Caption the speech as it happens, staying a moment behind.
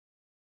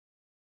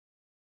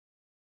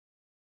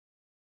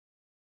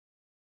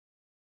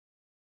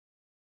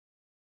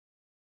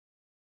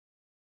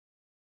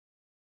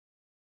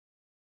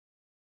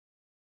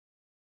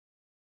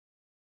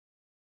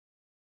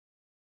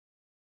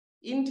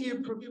India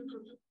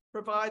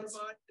provides,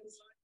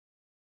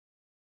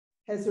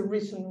 has a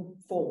written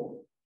form.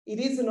 It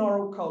is an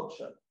oral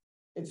culture.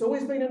 It's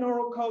always been an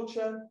oral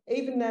culture.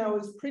 Even now,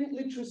 as print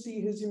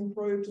literacy has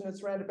improved and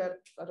it's around about,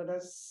 I don't know,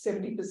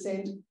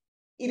 70%,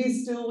 it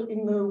is still,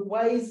 in the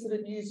ways that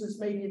it uses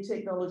media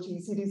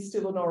technologies, it is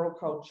still an oral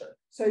culture.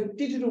 So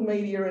digital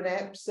media and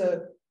apps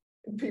are,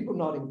 people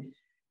nodding,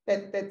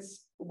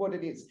 that's what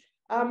it is.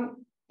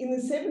 In the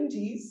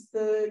 70s,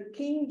 the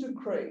King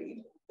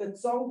decreed that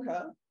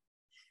Zonka,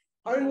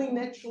 only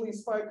naturally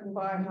spoken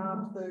by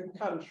half the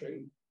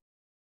country,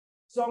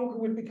 Zonka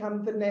would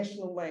become the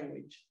national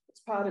language.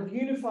 It's part of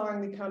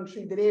unifying the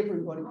country that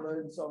everybody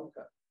learns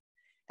Zonka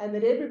and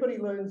that everybody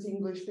learns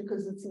English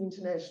because it's an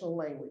international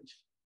language.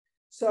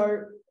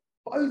 So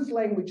both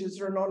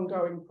languages are an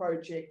ongoing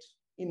project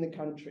in the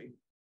country,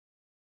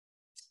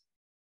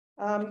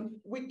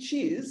 which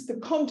is the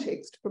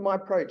context for my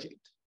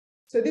project.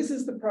 So this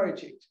is the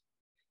project.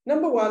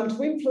 Number one,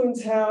 to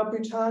influence how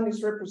Bhutan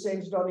is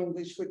represented on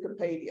English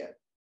Wikipedia,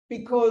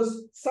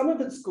 because some of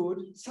it's good,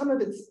 some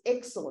of it's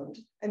excellent,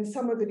 and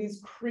some of it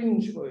is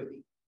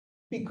cringeworthy,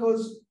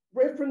 because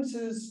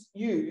references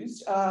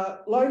used are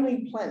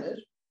Lonely Planet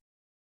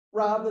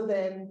rather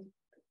than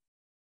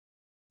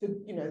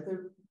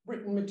the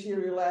written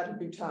material out of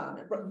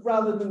Bhutan,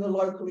 rather than the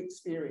local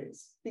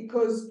experience.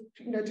 Because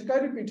to go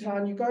to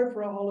Bhutan, you go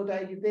for a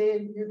holiday,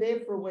 you're there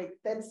for a week.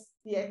 That's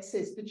the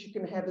access that you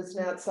can have as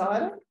an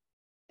outsider.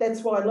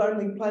 That's why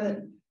Lonely Planet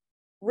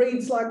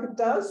reads like it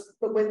does,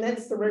 but when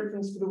that's the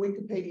reference for the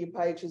Wikipedia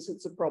pages,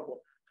 it's a problem.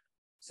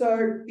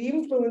 So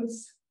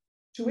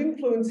to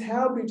influence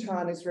how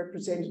Bhutan is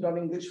represented on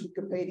English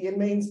Wikipedia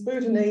means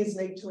Bhutanese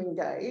need to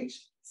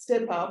engage,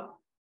 step up,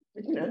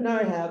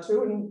 know how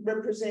to, and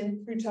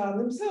represent Bhutan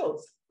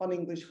themselves on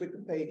English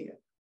Wikipedia.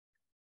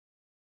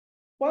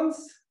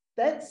 Once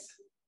that's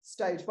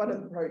stage one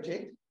of the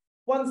project,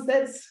 once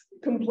that's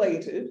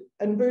completed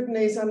and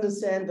Bhutanese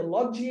understand the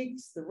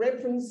logics, the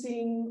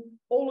referencing,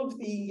 all of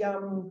the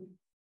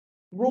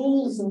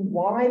rules and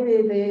why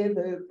they're there,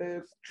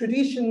 the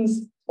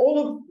traditions, all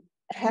of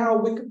how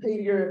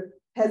Wikipedia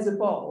has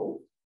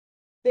evolved,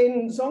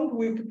 then Zonka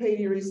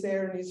Wikipedia is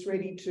there and is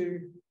ready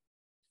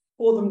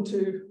for them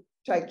to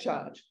take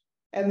charge.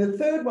 And the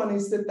third one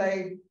is that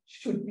they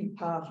should be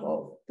part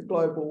of the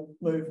global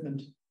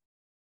movement.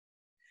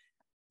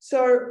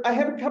 So I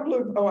have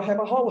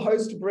a whole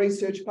host of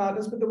research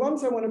partners, but the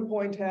ones I want to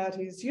point out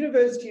is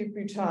University of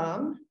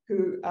Bhutan,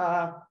 who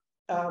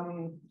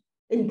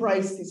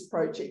embrace this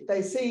project.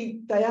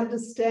 They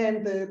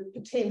understand the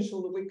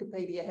potential that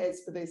Wikipedia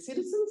has for their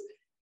citizens,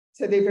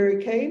 so they're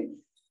very keen.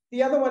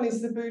 The other one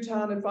is the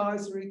Bhutan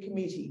Advisory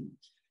Committee.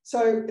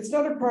 So it's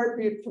not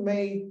appropriate for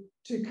me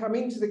to come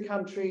into the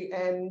country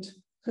and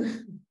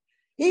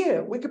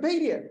here,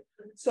 Wikipedia.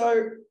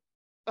 So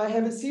I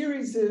have a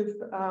series of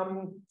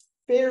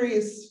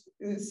various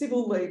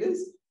civil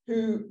leaders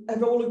who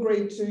have all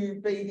agreed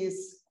to be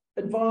this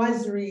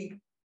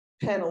advisory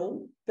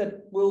panel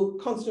that will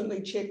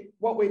constantly check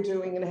what we're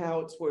doing and how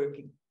it's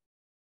working.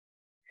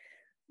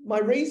 My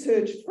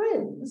research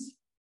friends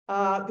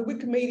are the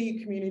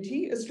Wikimedia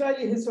community.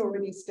 Australia has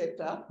already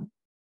stepped up.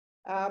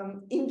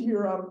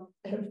 India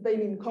have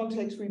been in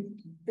contact with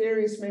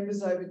various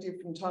members over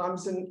different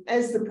times, and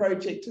as the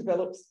project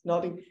develops,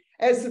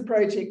 as the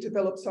project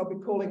develops, I'll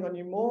be calling on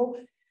you more.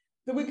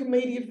 The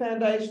Wikimedia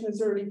Foundation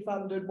has already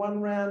funded one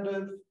round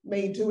of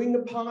me doing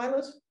the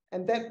pilot,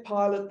 and that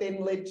pilot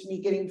then led to me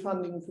getting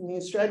funding from the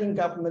Australian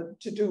government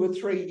to do a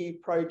 3-year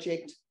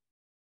project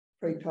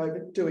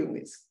pre-COVID doing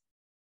this.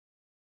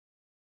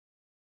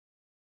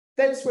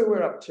 That's where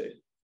we're up to.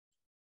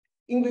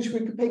 English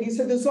Wikipedia.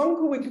 So the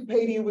Zonka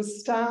Wikipedia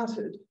was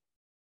started,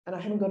 and I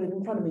haven't got it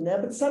in front of me now,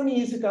 but some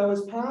years ago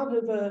as part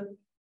of a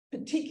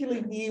particular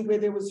year where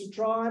there was a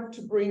drive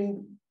to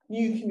bring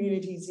new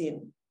communities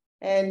in.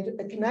 And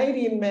a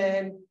Canadian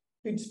man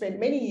who'd spent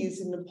many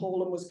years in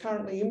Nepal and was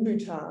currently in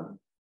Bhutan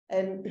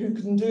and who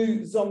can do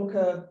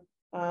Zonka,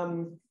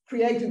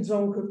 created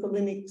Zonka for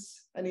Linux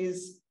and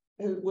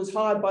was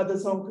hired by the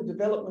Zonka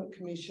Development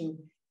Commission.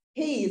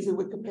 He is a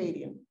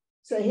Wikipedian.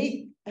 So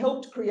he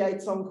helped create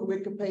Zonka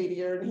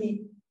Wikipedia and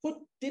he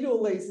did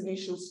all these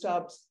initial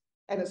stubs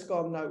and it's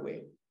gone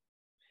nowhere.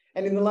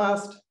 And in the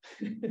last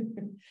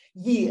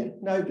year,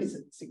 no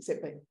visits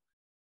except me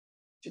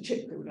to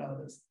check there were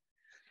others.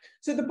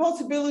 So the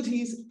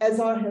possibilities, as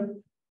I have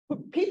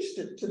pitched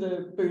it to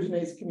the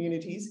Bhutanese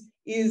communities,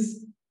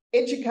 is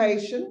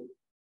education.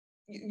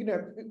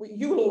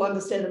 You will all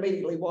understand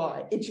immediately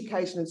why.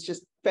 Education is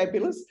just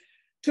fabulous.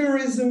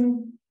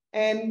 Tourism,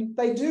 and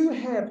they do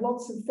have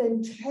lots of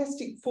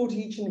fantastic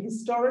footage and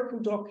historical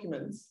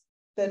documents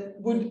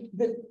that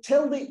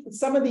tell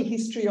some of the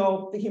history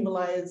of the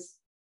Himalayas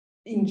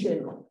in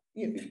general,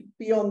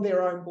 beyond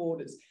their own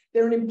borders.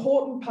 They're an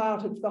important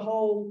part of the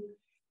whole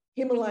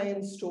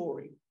Himalayan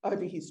story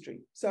over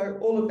history. So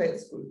all of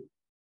that's good.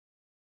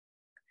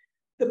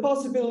 The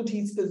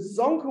possibilities for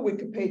Zonka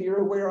Wikipedia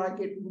are where I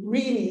get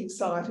really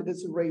excited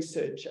as a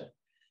researcher.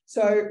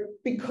 So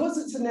because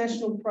it's a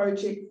national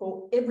project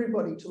for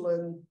everybody to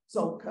learn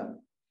Zonka,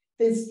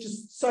 there's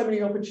just so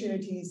many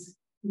opportunities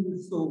in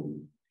the school.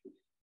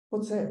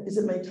 What's that? Is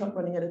it me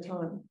running out of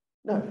time?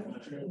 No.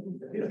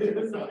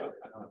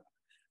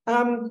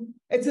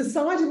 It's a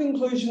site of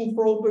inclusion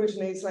for all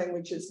Bhutanese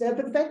languages. Now,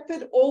 the fact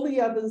that all the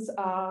others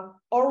are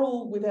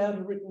oral without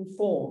a written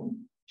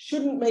form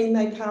shouldn't mean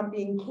they can't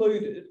be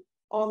included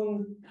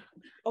on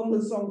the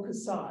Zonka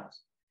site.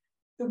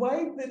 The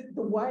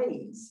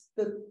ways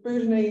that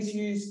Bhutanese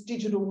use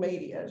digital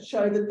media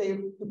show that they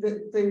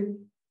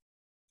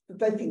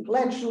think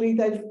laterally,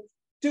 they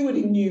do it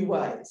in new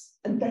ways.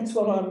 And that's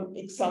what I'm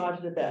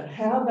excited about,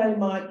 how they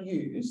might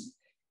use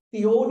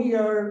the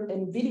audio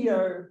and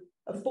video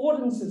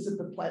affordances of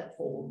the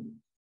platform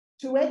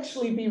to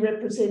actually be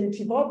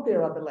representative of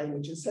their other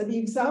languages. So the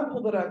example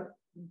that I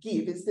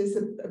give is there's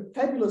a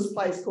fabulous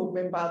place called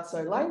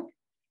Membatso Lake.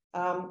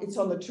 It's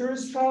on the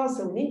tourist trail,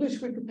 so in English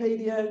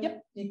Wikipedia,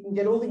 yep, you can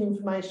get all the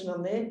information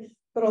on there.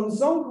 But on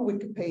Zonka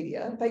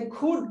Wikipedia, they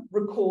could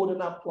record and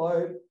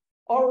upload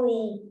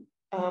oral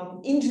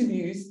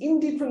interviews in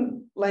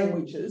different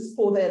languages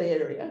for that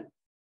area,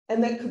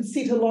 and that could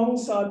sit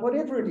alongside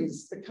whatever it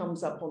is that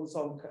comes up on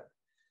Zonka.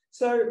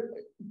 So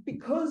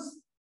because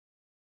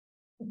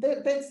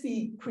that's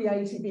the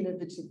creative,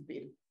 innovative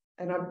bit,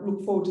 and I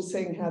look forward to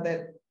seeing how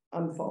that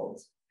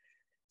unfolds.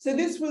 So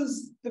this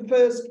was the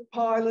first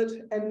pilot,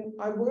 and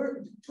I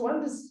worked to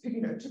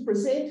to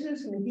present it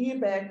and hear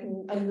back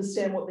and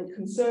understand what their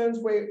concerns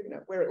were,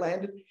 where it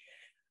landed.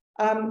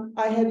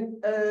 I had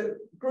a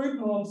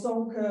group of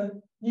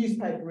Zonka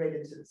newspaper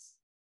editors,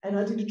 and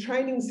I did a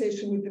training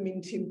session with them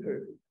in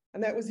Thimphu,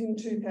 and that was in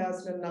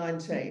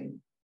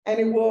 2019. And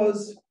it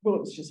was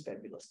just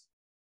fabulous.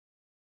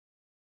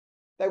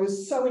 They were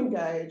so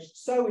engaged,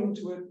 so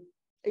into it.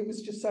 It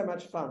was just so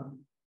much fun.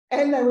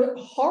 And they were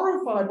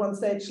horrified once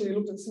they actually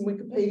looked at some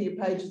Wikipedia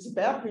pages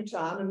about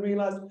Bhutan and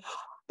realised, oh,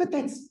 but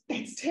that's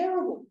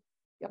terrible.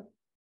 Yep.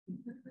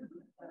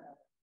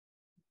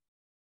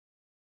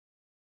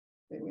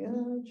 There we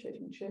are,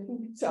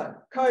 checking. So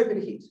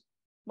COVID hit.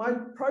 My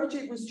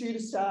project was due to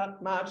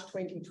start March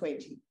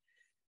 2020.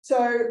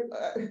 So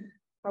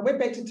I went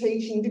back to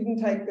teaching,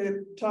 didn't take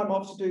the time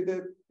off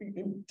to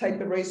take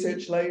the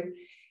research leave,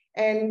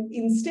 and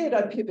instead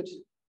I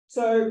pivoted.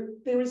 So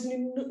there is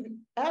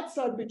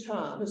outside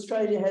Bhutan,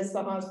 Australia has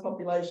the highest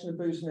population of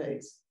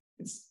Bhutanese.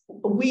 It's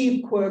a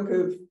weird quirk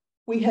of,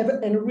 we have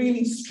a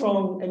really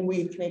strong and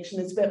weird connection.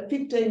 There's about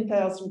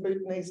 15,000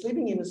 Bhutanese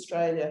living in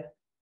Australia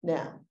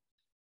now.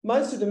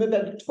 Most of them,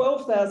 about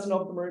 12,000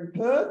 of them are in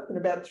Perth and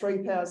about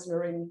 3,000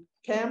 are in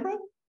Canberra,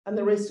 and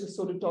the rest are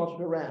sort of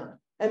dotted around.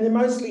 And they're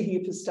mostly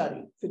here for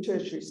study, for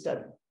tertiary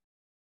study.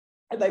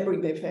 And they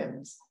bring their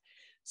families.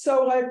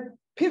 So I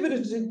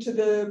pivoted to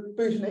the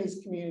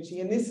Bhutanese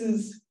community, and this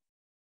is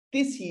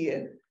this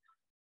year,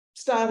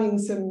 starting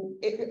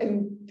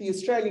and the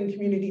Australian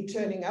community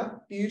turning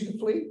up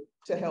beautifully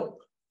to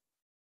help.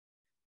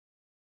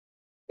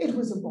 It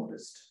was a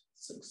modest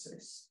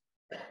success.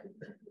 I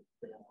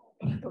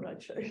thought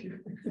I'd show you.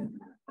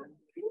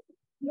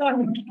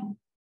 No.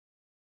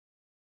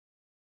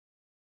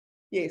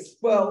 Yes,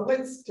 well,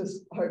 let's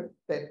just hope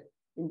that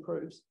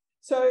improves.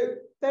 So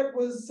that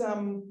was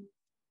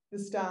the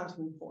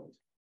starting point.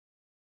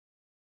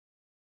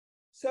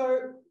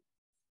 So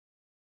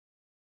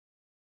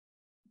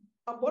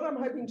what I'm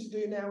hoping to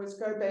do now is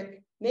go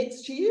back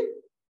next year.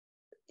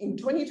 In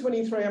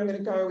 2023, I'm going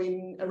to go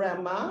in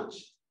around March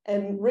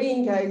and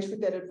re-engage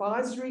with that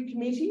advisory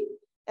committee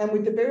and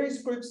with the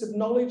various groups of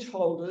knowledge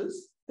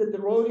holders that the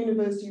Royal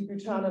University of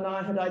Bhutan and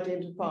I had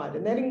identified.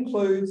 And that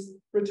includes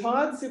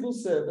retired civil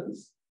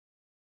servants,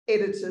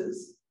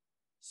 editors,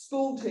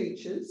 school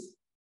teachers,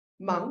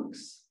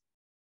 monks,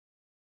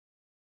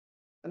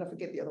 and I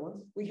forget the other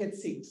ones. We had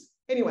 6.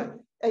 Anyway,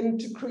 and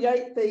to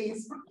create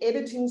these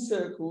editing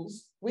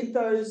circles with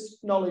those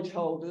knowledge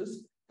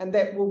holders, and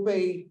that will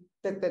be,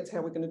 that's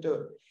how we're going to do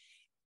it.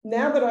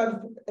 Now that I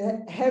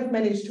have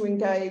managed to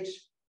engage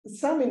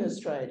some in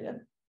Australia,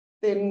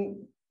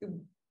 then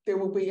there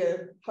will be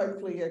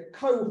hopefully a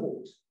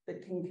cohort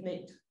that can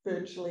connect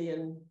virtually,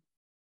 and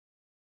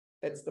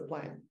that's the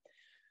plan.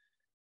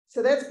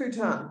 So that's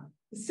Bhutan.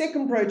 The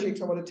second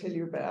project I want to tell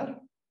you about,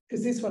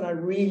 because this one I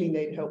really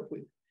need help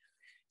with.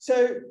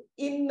 So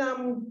in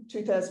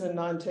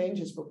 2019,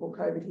 just before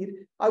COVID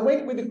hit, I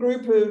went with a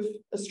group of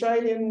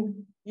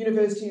Australian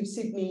University of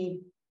Sydney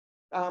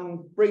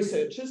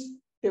researchers.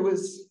 There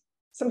was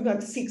something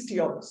like 60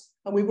 of us,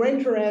 and we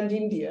went around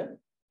India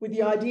with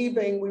the idea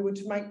being we were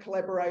to make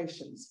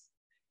collaborations,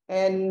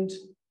 and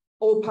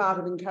all part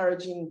of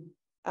encouraging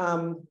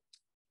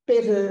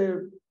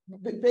better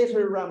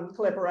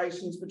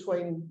collaborations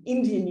between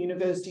Indian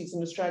universities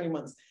and Australian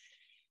ones.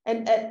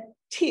 And at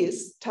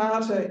TIS,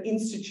 Tata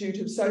Institute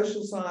of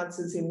Social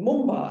Sciences in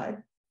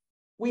Mumbai,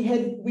 we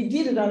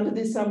did it under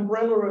this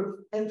umbrella of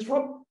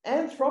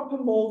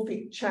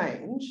anthropomorphic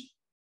change.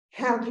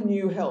 How can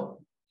you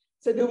help?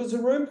 So there was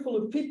a room full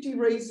of 50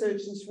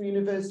 researchers from the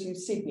University of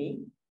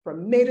Sydney,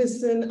 from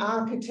medicine,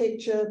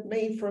 architecture,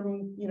 me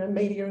from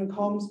media and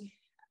comms,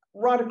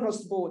 right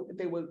across the board.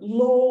 There were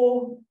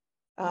law,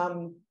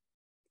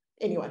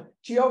 anyway,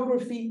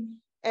 geography,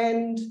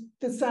 and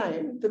the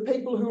same. The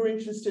people who were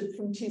interested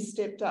from TIS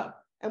stepped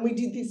up. And we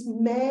did this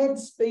mad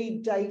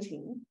speed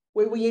dating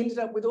where we ended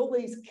up with all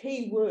these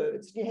key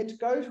words. You had to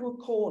go to a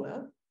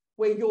corner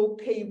where your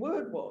key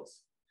word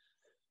was,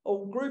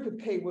 or group of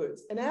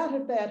keywords. And out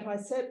of that, I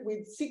sat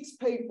with 6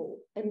 people,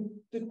 and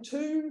the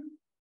 2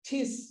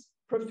 TIS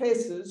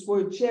professors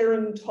were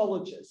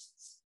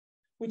gerontologists,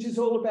 which is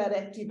all about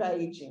active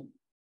aging.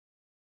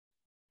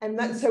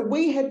 And so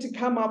we had to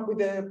come up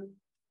with a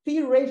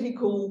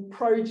theoretical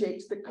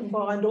project that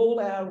combined all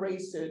our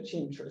research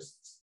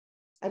interests.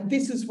 And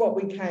this is what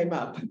we came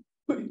up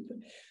with.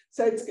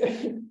 So it's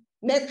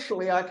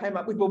naturally I came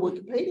up with, well,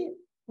 Wikipedia,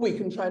 we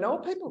can train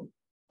old people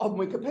on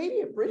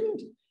Wikipedia,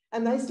 brilliant.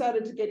 And they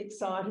started to get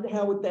excited,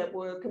 how would that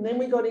work? And then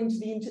we got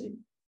into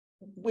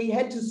we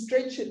had to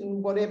stretch it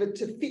and whatever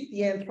to fit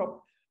the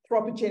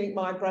anthropogenic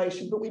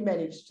migration, but we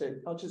managed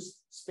to. I'll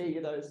just spare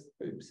you those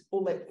oops,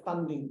 all that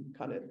funding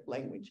kind of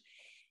language.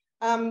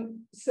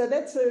 So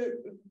that's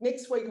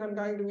next week I'm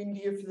going to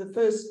India for the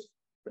first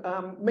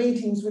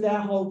meetings with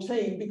our whole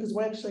team, because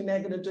we're actually now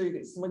going to do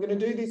this. And we're going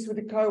to do this with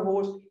a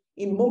cohort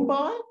in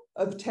Mumbai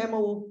of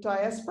Tamil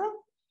diaspora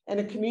and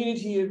a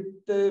community of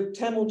the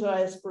Tamil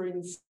diaspora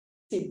in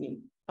Sydney.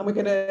 And we're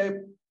going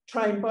to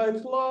train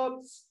both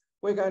lots.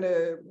 We're going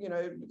to, you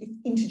know,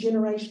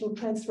 intergenerational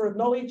transfer of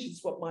knowledge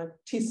is what my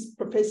TIS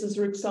professors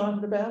are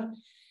excited about.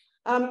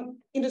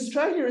 In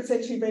Australia, it's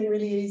actually been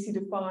really easy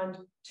to find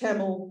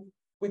Tamil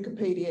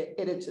Wikipedia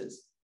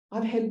editors.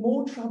 I've had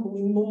more trouble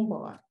in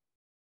Mumbai.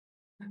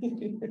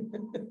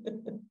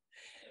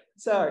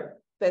 So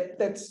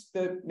that's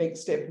the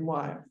next step and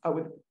why I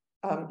would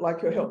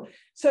like your help.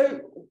 So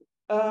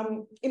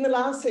in the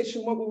last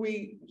session, what were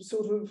we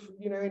sort of,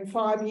 you know, in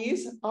 5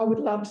 years, I would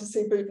love to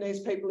see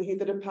Bhutanese people here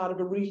that are part of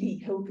a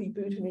really healthy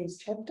Bhutanese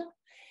chapter,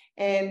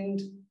 and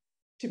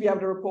to be able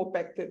to report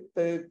back that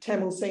the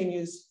Tamil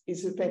Seniors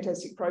is a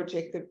fantastic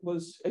project that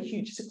was a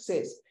huge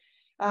success.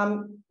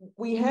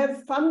 We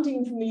have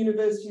funding from the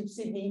University of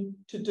Sydney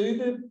to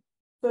do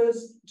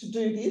this,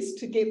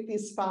 to get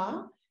this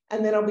far,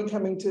 and then I'll be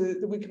coming to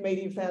the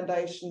Wikimedia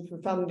Foundation for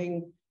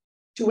funding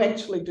to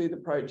actually do the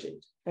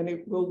project. And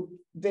it will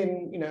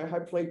then, you know,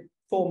 hopefully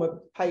form a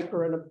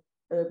paper and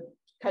a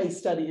case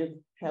study of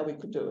how we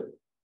could do it.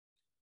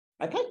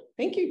 Okay,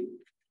 thank you.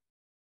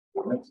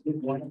 Let's give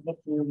one of the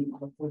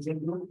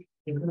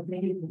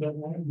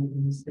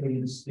stay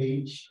in the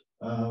stage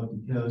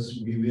because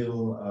we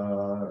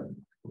will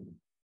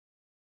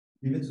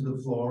give it to the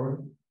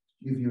floor.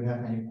 If you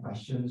have any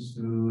questions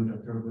to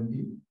Dr.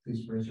 Bunty,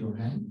 please raise your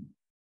hand.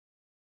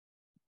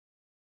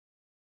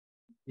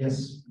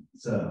 Yes,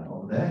 sir,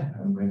 over there.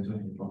 I'm going to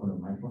hand the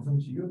microphone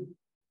to you.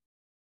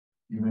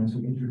 You want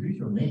to introduce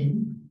your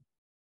name,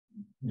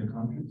 your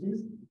country,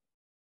 please?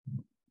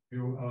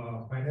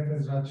 My name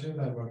is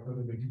Rachel. I work for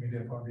the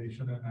Wikimedia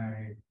Foundation and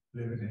I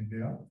live in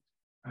India.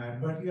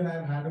 And Bunty and I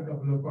have had a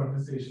couple of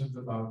conversations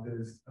about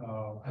this.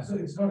 So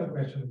it's not a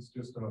question, it's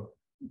just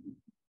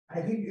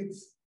I think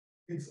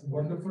it's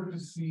wonderful to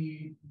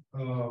see,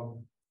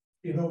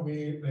 in a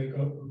way, like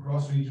a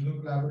cross-regional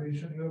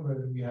collaboration here,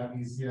 where we have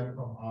ESEAP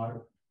from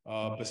our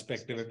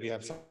perspective, and we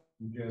have some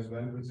as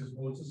well, which is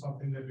also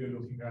something that we're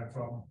looking at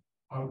from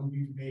how do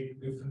we make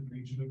different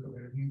regional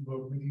communities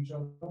work with each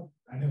other,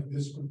 and if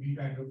this could be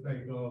kind of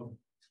like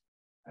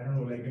I don't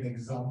know, like an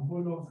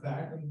example of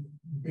that and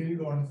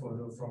build on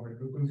further from it,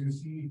 because you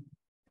see,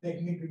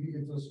 technically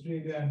it's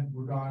Australia and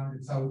Bhutan,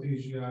 it's South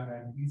Asia,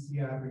 and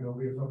ESEAP in a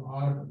way from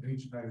our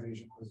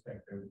regionalization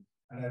perspective,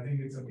 and I think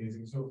it's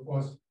amazing. So of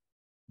course,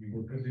 we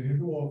will continue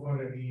to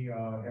offer any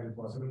help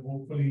possible,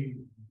 hopefully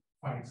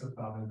find some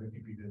Tamil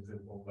Wikipedias in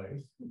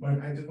Mumbai.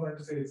 But I just wanted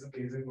to say it's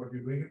amazing what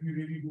you're doing. And we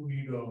really do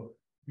need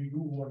we do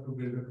want to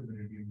build a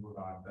community in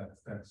Bhutan.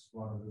 That's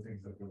one of the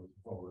things that we're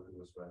looking forward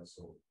to as well.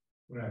 So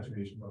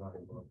congratulations on our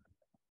work.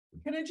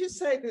 Can I just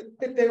say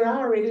that there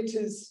are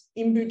editors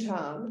in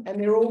Bhutan and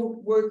they're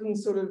all working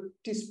sort of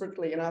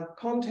disparately, and I've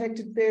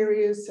contacted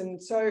various,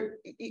 and so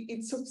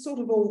it's sort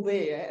of all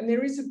there. And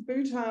there is a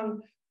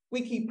Bhutan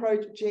Wiki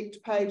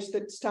project page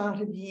that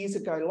started years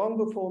ago, long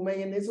before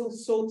me, and there's all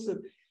sorts of,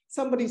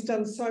 somebody's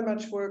done so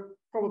much work,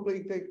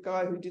 probably the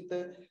guy who did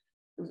the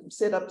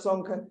set up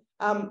Zonka.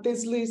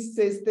 There's lists,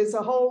 there's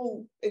a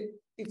whole,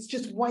 it's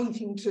just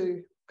waiting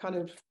to kind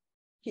of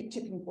hit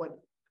tipping point.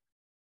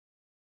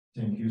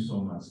 Thank you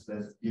so much.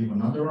 Let's give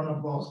another round of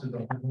applause to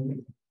Dr.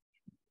 Bunty.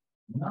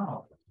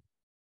 Now,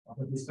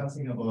 after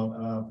discussing about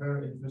a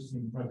very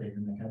interesting project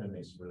in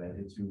academics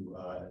related to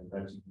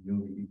inventing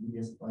new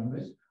Wikipedias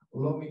language,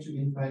 allow me to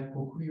invite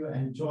Kokuyo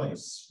and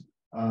Joyce.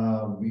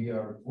 We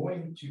are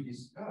going to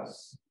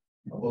discuss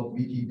about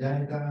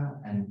Wikidata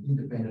and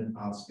independent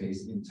art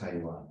space in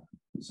Taiwan.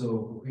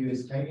 So Kokuyo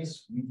is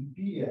Chinese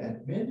Wikipedia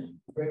admin,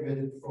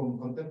 graduated from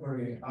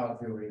contemporary art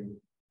theory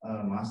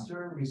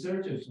master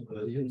researchers in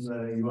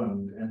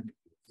Yuan, and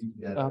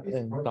Wikidata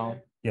and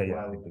down.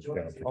 Yeah.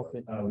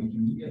 Okay.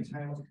 Wikimedia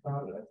Taiwan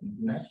Cloud,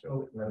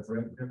 International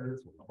Director,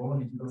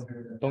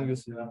 Don't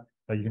use You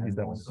can use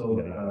that one. also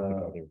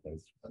Yeah.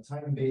 a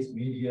time-based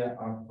media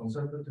art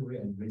conservatory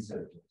and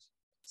research.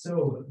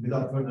 So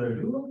without further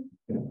ado,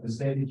 the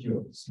stage is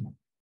yours.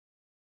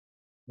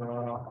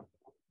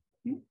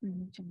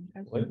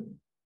 喂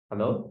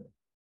 ，Hello，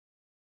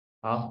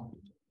 好，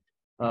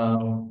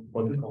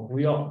我是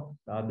Kokuyo，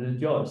然后这是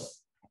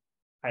Joyce，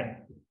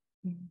 嗨，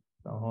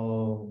然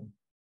后，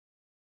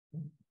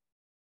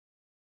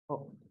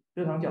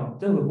这场讲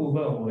这个部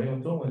分我会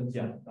用中文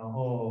讲，然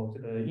后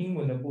这个英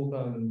文的部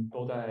分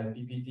都在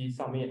PPT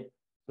上面，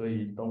所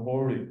以 don't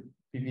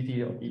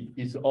worry，PPT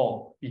is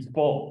all is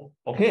full，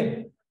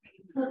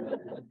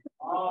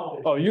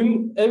 OK。Oh,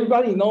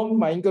 everybody know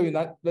my English is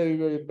not very,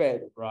 very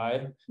bad,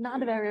 right?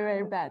 Not very,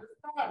 very bad.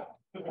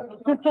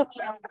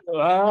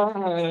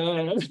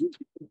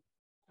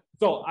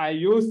 So I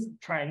use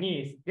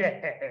Chinese.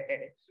 Yeah.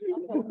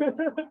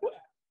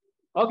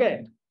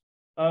 OK，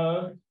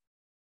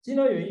 新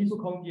乐园艺术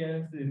空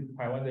间是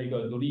台湾的一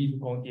个独立艺术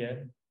空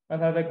间。那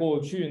它在过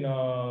去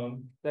呢，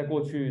在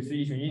过去是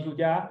一群艺术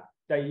家，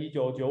在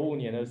1995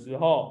年的时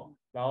候，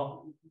然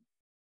后。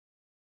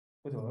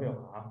为什么会有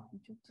啊？你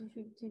就继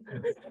续。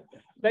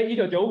在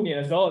1995年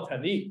的时候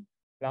成立，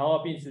然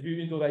后并持续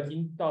运作到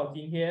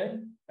今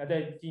天。那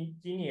在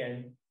今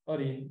年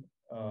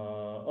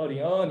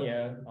2022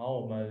年，然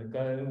后我们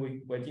跟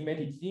维基媒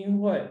体基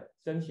金会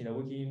申请了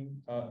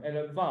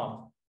Allen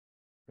Fund，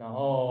 然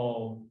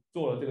后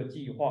做了这个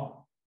计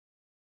划。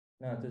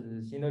那这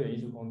是新乐园艺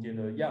术空间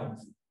的样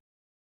子。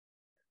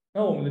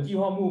那我们的计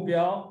划目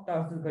标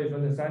大致可以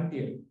分成3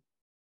点。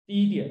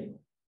第一点，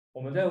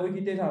我们在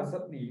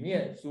Wikidata 里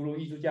面输入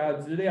艺术家的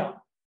资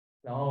料，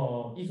然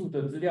后艺术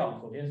的资料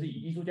首先是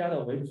以艺术家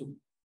的为主，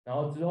然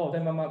后之后再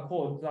慢慢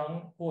扩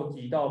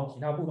及到其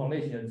他不同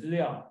类型的资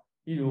料，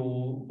例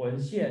如文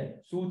献、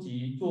书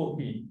籍、作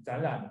品、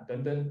展览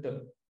等等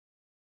等。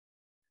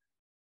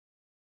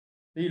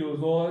例如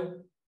说，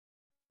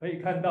可以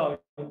看到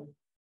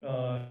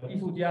艺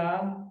术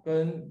家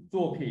跟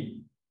作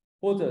品，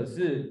或者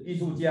是艺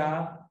术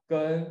家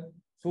跟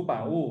出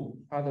版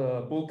物，它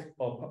的 book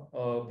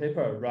or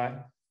paper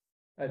right？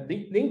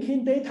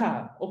 linking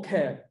data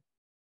OK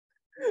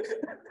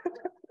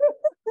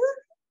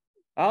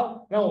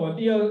好，那我们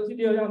第二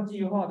项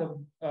计划的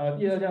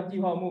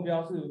目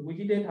标是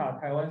Wikidata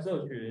台湾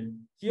社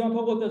群，希望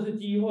透过这次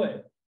机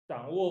会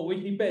掌握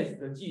Wikibase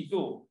的技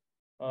术。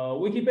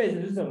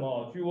Wikibase 是什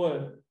么？去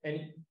问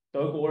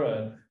德国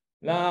人。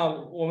那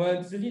我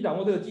们实际掌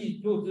握这个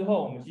技术之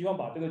后，我们希望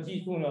把这个技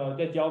术呢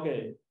再交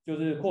给，就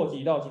是扩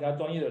及到其他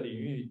专业的领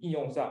域应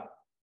用上。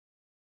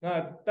那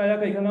大家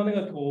可以看到那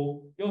个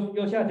图，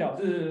右下角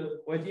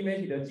是维基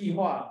媒体的计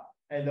划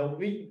 ，and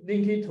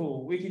link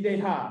to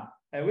Wikidata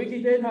and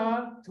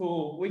Wikidata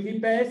to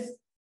Wikibase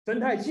生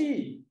态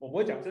系，我不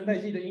会講生態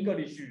系的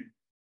English，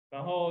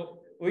 然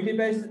後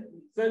Wikibase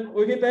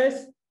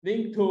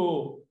link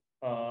to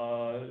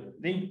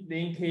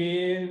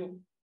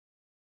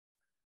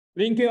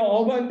linking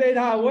open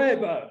data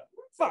web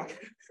fuck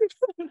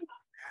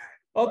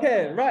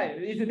okay right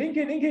it's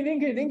linking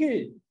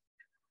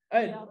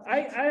and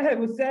I have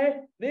to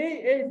say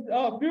this is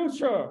a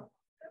future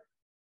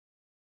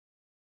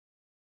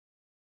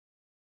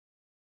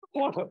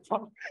我的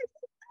操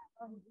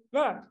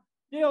那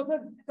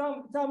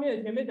上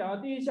面前面讲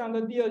的第1项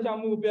跟第2项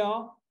目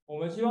标，我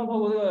们希望透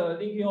过这个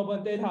linking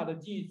open data 的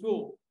技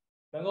术，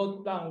能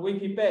够让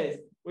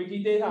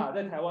Wikidata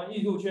在台湾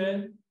艺术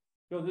圈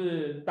就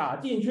是打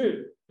进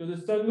去，就是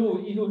深入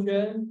艺术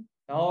圈，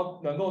然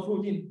后能够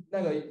促进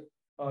那个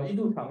艺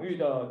术场域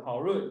的讨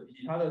论以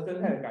及它的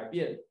生态的改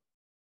变。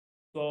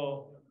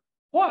So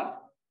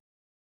what？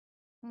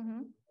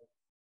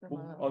 怎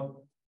么了？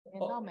连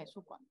到美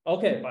术馆。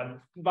OK，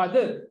 反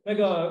正那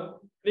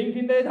个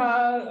linking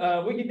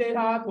data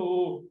Wikidata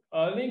to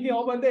linking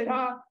open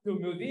data to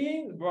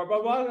museum blah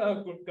blah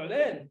blah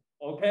Glen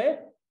OK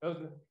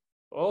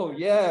oh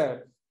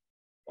yeah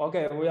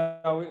OK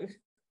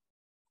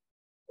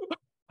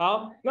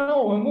好，那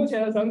我们目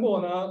前的成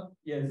果呢，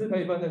也是可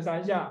以分成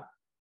3项。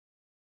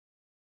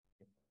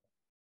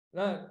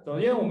那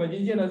首先我们已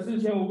经建了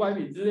4500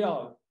笔资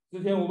料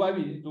，4500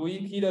笔读一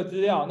批的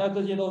资料，那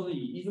这些都是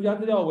以艺术家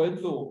资料为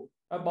主，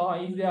那包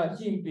含艺术家的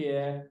性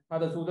别、他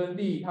的出生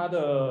地、他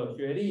的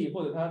学历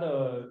或者他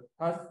的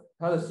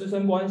师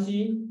生关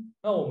系。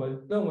那我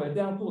们认为这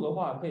样做的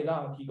话，可以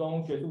让提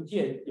供学术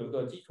界有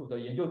个基础的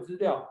研究资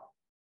料。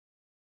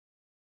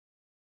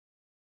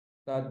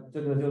那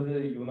这个就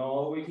是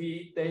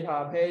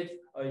Wikidata page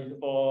is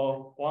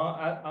for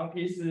one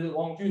artist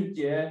王俊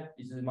杰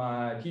is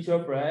my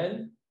teacher's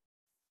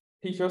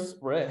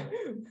friend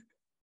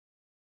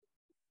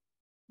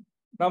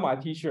not my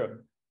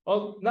teacher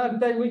那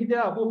在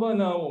Wikidata 部分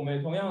呢，我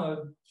们同样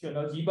的选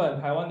了几本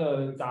台湾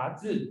的杂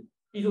志，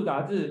艺术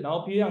杂志，然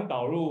后批量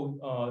导入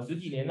10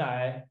几年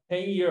来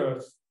 10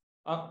 years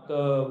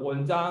的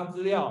文章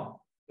资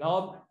料，然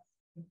后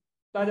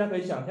大家可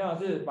以想象的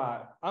是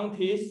把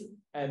artist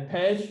and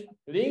page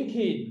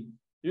linking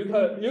you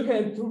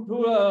can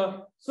do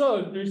a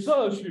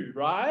research,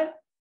 right?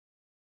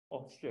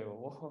 Oh shit!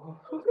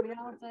 不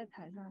要在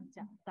台上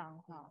讲脏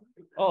话。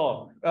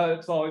Oh,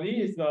 so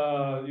this is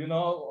you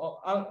know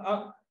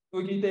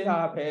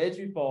Wikidata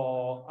page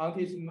for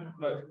autism,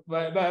 but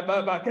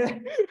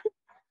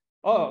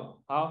哦，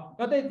好，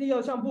那在第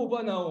二项部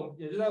分呢，我们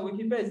也是在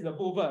Wikibase 的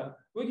部分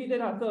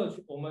 ，Wikidata 社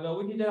群，我们的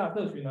Wikidata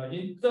社群呢，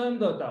已经真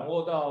的掌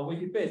握到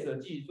Wikibase 的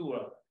技术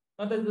了。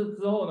那在这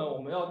之后呢，我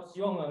们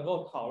希望能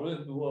够讨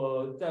论如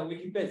何在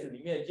Wikibase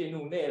里面进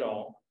入内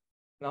容，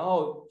然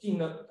后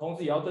同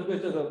时也要针对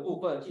这个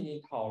部分进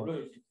行讨论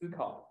与思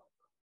考。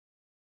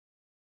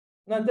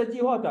那在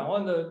计划展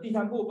望的第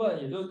三部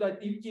分，也就是在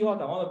计划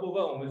展望的部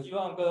分，我们希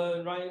望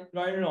跟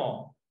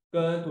Rhino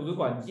跟图书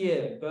馆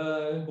界、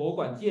跟博物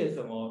馆界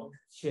什么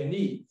潜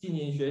力进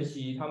行学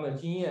习他们的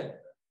经验，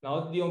然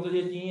后利用这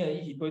些经验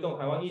一起推动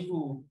台湾艺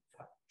术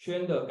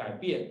圈的改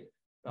变，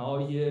然后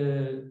一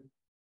些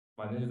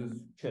反正就是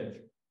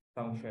change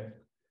当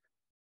圈。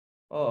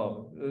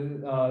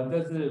这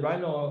是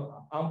Rhino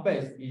on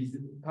Base，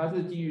 它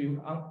是基于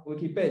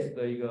Wikibase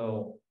的一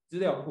个资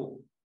料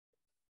库。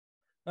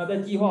那在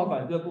计划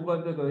版这部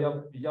分，这个要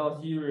比较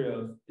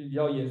serious、比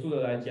较严肃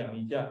的来讲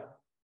一下。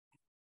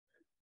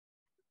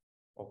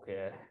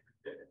OK，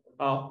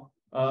 好，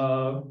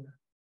好，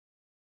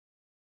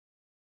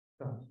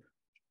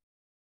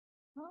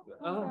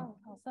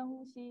深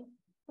呼吸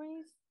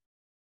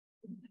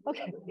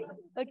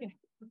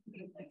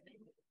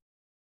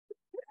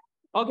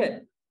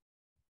 ，breathe。OK，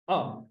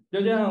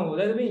 就像我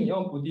在这边引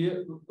用布迪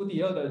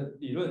厄的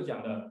理论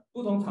讲的，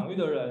不同场域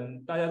的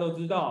人，大家都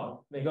知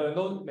道，每个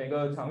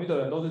场域的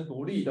人都是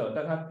独立的，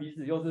但他彼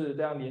此又是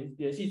这样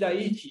联系在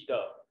一起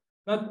的。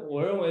那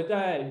我认为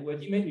在维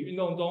基媒体运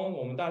动中，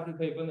我们大致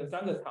可以分成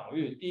3个场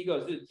域，第一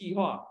个是计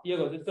划，第二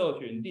个是社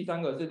群，第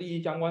3个是利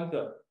益相关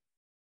者。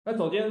那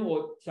首先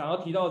我想要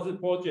提到的是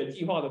project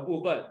计划的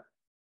部分，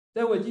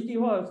在维基计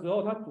划的时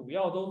候，它主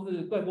要都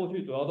是在过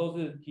去主要都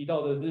是提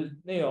到的是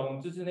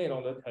知识内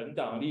容的成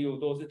长，例如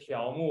都是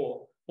条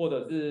目或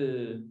者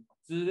是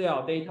资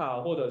料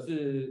data 或者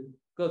是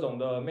各种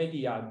的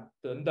media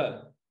等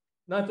等。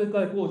那这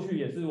在过去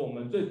也是我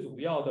们最主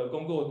要的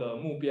工作的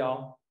目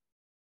标。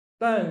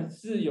但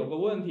是有个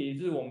问题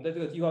是我们在这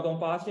个计划中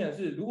发现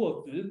是，如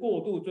果只是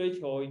过度追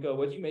求一个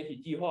维基媒体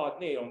计划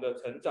内容的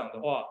成长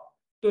的话，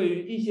对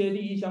于一些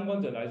利益相关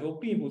者来说，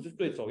并不是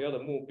最首要的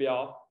目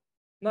标。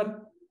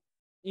那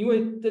因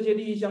为这些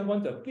利益相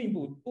关者并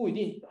不一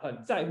定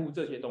很在乎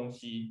这些东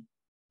西，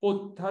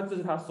或这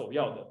是他首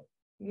要的。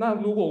那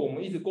如果我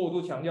们一直过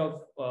度强调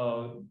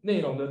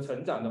内容的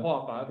成长的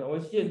话，反而可能会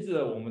限制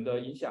了我们的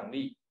影响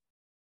力。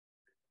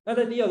那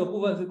在第二个部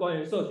分是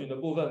关于社群的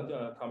部分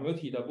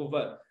，community 的部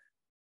分。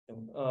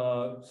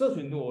社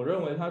群我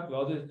认为它主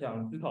要是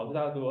想思考是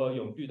它如何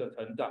永续的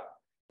成长，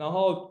然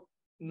后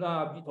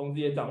那同时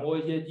也掌握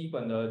一些基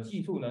本的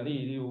技术能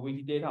力，例如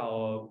Wikidata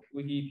或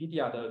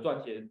Wikipedia 的撰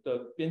写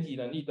的编辑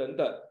能力等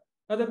等。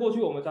那在过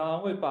去我们常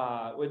常会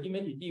把维基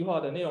媒体计划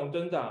的内容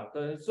增长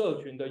跟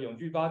社群的永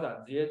续发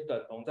展直接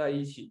等同在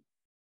一起。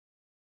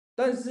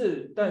但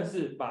是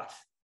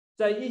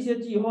在一些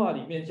计划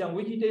里面，像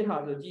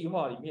Wikidata 的计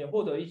划里面，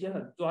或者一些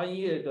很专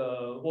业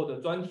的或者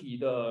专题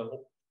的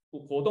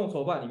活动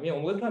筹办里面，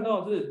我们会看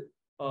到的是，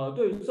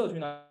对于社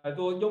群来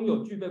说，拥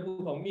有具备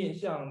不同面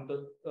向的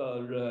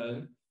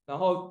人，然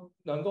后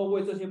能够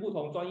为这些不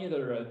同专业的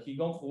人提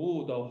供服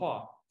务的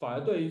话，反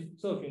而对于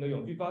社群的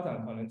永续发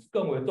展可能是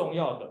更为重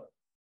要的。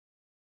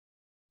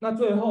那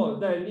最后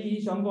在利益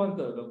相关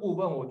者的部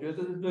分，我觉得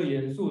这是最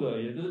严肃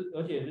的，也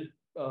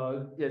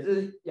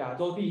是亚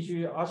洲地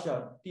区、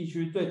ASEAN 地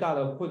区最大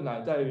的困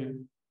难，在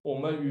于我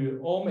们与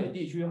欧美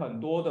地区很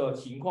多的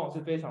情况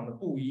是非常的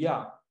不一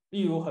样。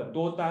例如很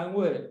多单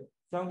位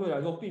相对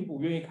来说并不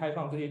愿意开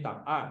放这些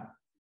档案，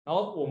然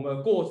后我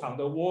们过长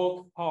的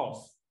work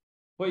hours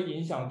会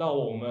影响到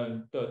我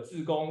们的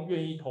志工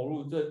愿意投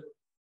入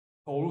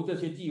这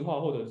些计划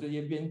或者这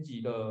些编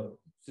辑的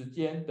时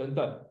间等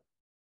等。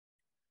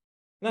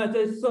那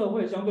在社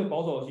会相对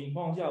保守的情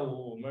况下，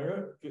我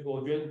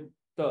觉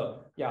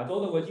得亚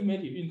洲的维基媒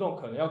体运动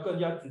可能要更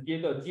加直接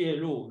的介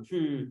入，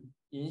去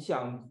影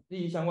响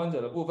利益相关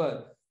者的部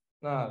分。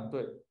那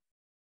对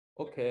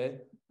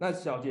 ，OK。那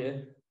小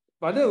杰，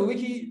反正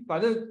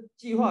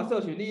计划、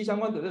社群、利益相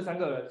关者这3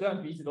个人虽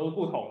然彼此都是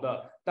不同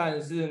的，但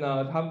是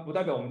呢，他们不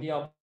代表我们一定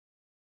要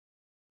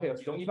配合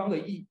其中一方的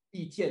意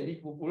见，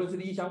无论是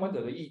利益相关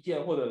者的意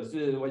见，或者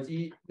是维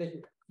基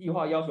计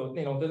划要求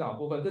内容增长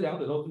部分，这2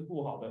者都是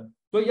不好的。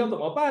所以要怎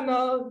么办呢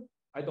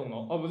 ？I don't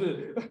know， 不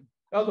是，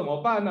要怎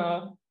么办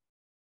呢？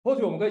或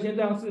许我们可以先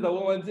这样试着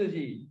问问自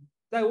己。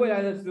在未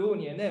来的15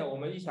年内，我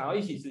们想要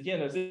一起实现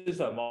的是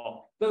什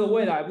么？这个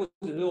未来不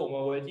只是我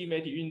们维基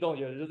媒体运动，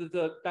也就是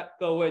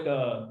各位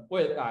的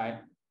未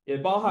来，也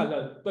包含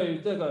了对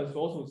于这个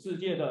所属世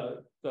界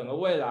的整个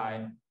未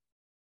来。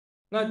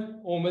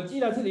那我们既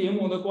然是联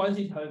盟的关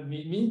系，很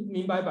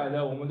明白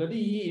的，我们的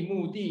利益、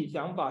目的、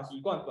想法、习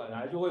惯本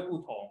来就会不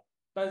同，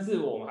但是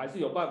我们还是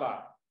有办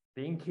法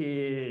link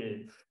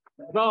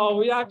it。So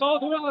we are going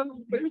to the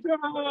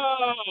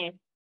future.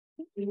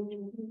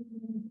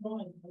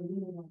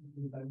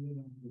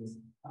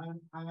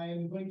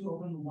 I'm going to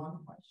open one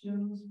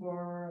question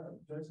for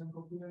Joyce and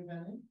Kokuyo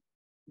again.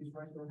 Please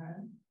raise your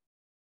hand.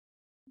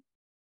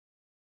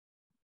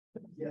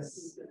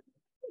 Yes.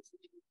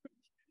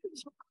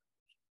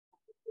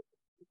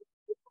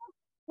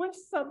 为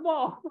什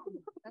么？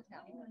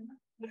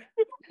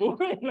不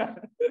会啦。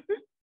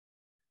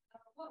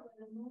What were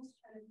the most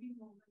challenging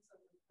moments of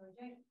the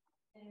project?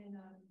 And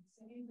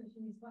second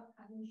question is, what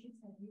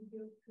partnerships have you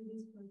built through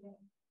this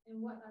project?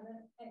 And what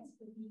other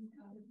expertise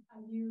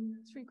are you?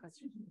 3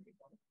 questions.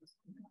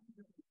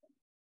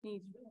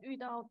 你遇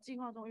到计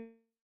划中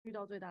遇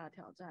到最大的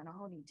挑战，然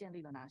后你建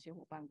立了哪些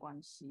伙伴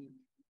关系？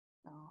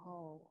然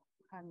后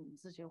和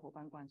这些伙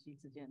伴关系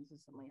之间是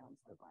什么样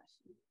子的关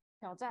系？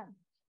挑战。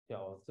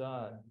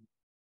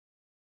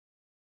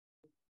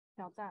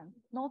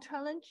No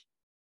challenge.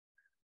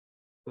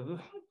 可是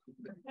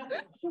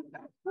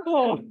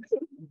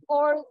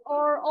or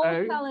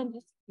all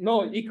challenges.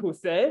 No, it could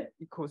say,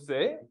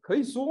可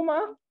以说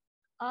吗？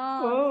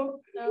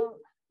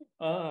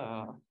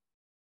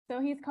 So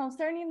he's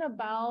concerning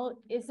about,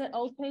 is it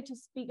okay to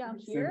speak out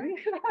here?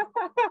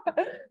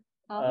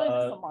 好，这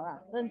是什么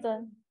啦？认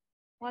真。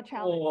What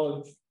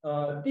challenge?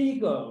 第一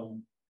个，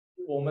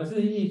我们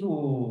是艺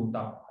术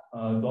档，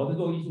主要是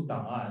做艺术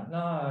档案。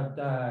那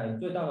在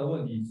最大的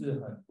问题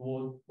是很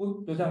多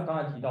就像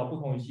刚才提到，不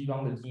同于西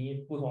方的经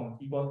验，不同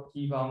西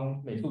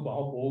方美术馆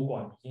或博物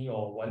馆已经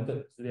有完整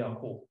的资料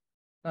库。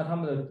那他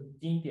们的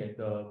经典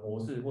的模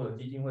式或者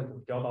基金会所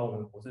教导我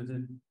们的模式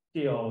是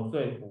借由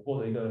说服或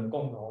者一个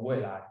共同的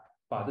未来，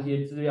把这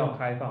些资料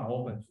开放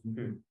open 出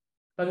去。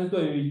但是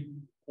对于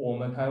我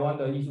们台湾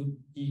的艺术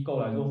机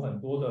构来说，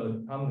很多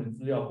的他们的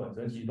资料本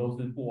身其实都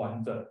是不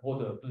完整或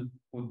者是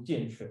不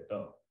健全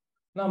的。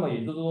那么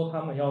也就是说，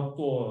他们要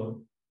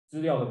做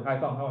资料的开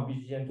放，他们必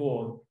须先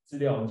做资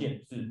料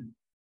建制。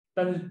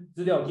但是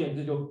资料建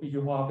制就必须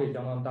花费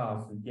相当大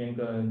的时间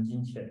跟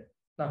金钱，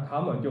那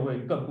他们就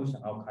会更不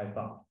想要开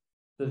放，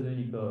这是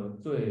一个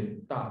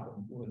最大的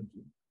问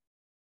题。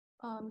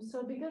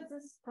So because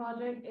this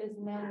project is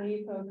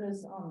mainly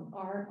focused on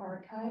art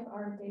archive,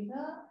 art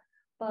data,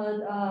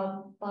 but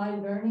by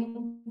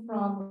learning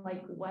from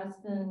like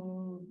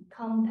Western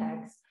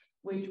context,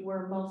 which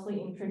were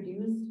mostly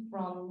introduced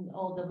from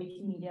all the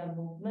Wikimedia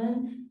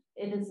movement,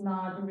 it is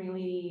not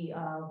really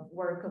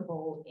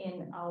workable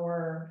in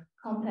our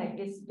context.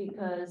 It's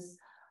because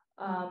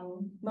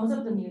most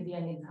of the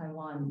museum in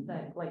Taiwan,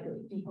 that like the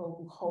people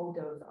who hold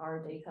those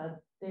art data,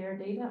 their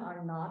data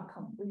are not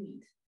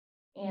complete.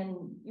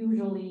 And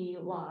usually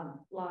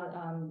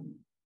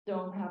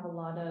don't have a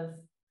lot of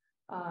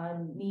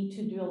need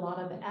to do a lot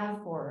of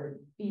effort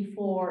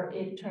before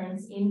it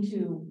turns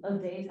into a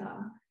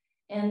data.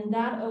 And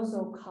that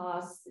also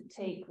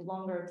take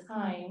longer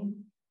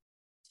time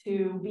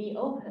to be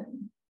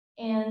open.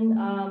 And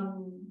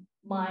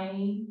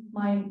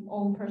my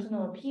own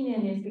personal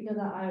opinion is because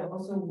I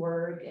also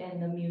worked in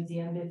the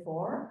museum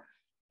before,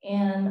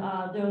 and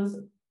those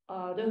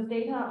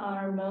data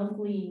are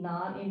mostly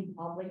not in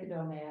public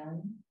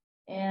domain,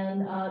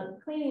 and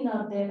cleaning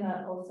up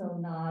data also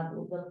not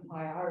the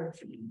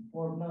priority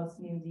for most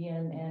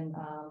museum and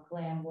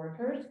GLAM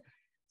workers.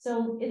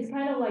 So it's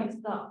kind of like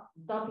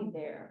stopping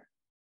there.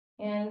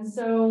 And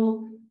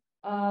so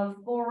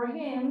for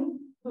him,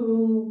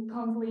 who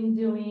constantly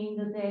doing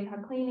the data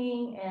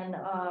cleaning and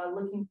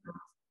looking for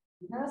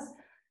data,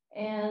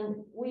 and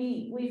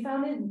we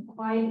found it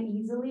quite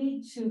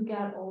easily to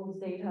get all the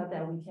data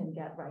that we can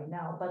get right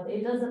now, but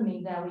it doesn't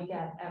mean that we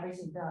get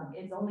everything done.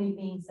 It only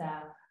means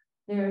that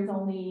there's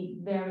only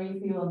very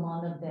few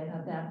amount of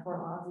data that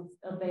for us is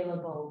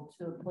available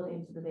to put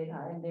into the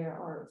data, and there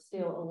are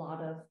still a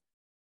lot of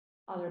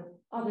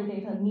other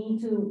data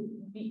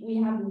we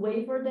have to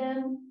wait for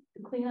them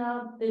to clean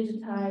up,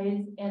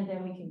 digitize, and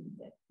then we can use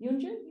it.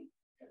 Yunjun?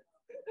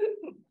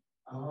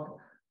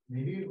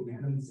 Maybe we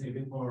can save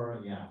it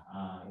for in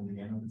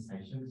the end of the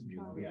sessions.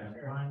 We have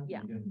time.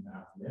 Yeah. We can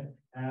that.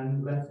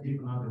 And let's give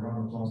another round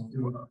of applause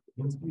to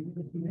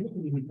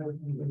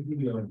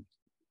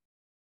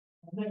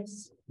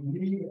next,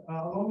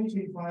 allow me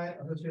to invite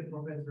Associate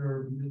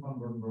Professor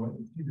Wanrooy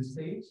to the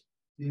stage.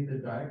 She's the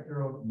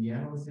Director of the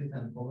Analysis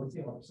and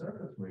Policy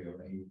Observatory of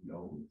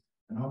AEO,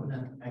 an open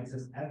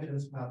access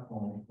evidence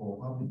platform for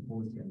public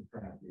policy and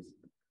practice.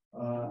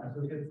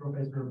 Associate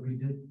Professor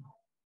Brigid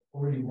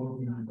already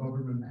worked in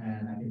government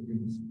and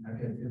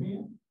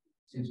academia.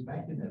 She's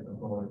passionate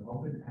about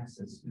open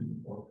access to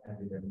support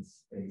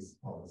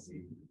evidence-based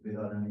policy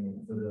without any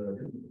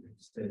further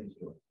stage.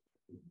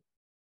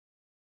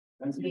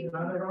 Let's give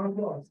another round of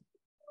applause.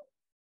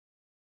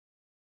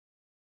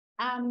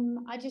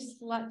 I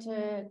just like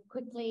to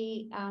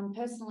quickly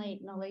personally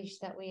acknowledge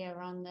that we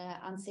are on the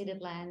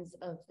unceded lands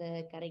of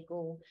the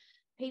Gadigal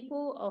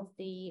people of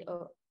the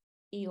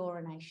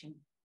Eora Nation.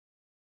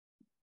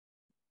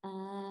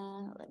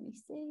 Let me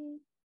see.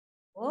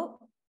 Oh.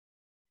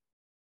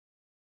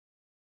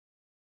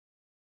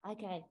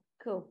 Okay,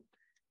 cool.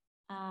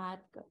 I've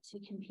got 2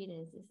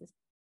 computers. This is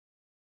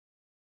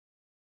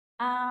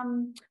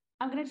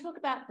I'm going to talk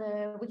about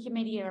the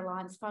Wikimedia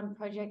Alliance Fund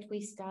project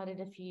we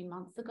started a few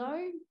months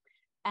ago,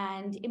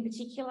 and in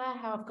particular,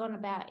 how I've gone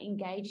about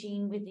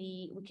engaging with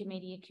the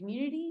Wikimedia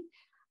community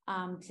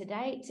to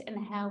date,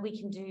 and how we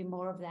can do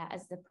more of that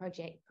as the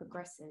project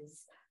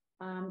progresses.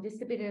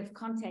 Just a bit of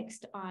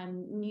context,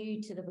 I'm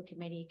new to the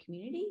Wikimedia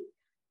community,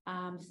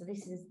 so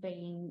this has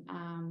been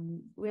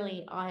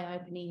really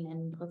eye-opening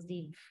and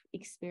positive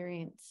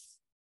experience.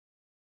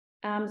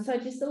 So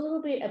just a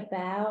little bit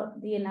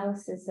about the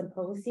Analysis and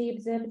Policy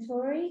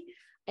Observatory.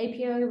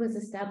 APO was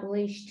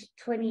established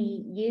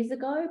 20 years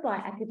ago by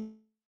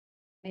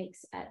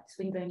academics at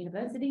Swinburne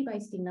University,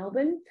 based in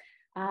Melbourne.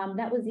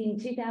 That was in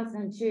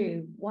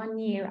 2002, 1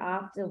 year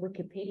after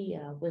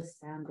Wikipedia was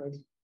founded.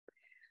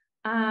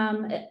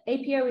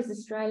 APO is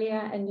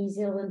Australia and New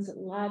Zealand's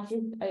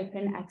largest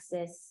open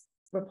access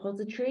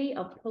repository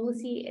of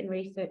policy and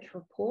research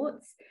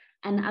reports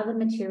and other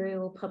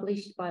material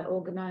published by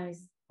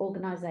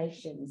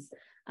organisations.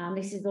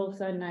 This is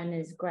also known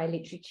as grey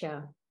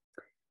literature.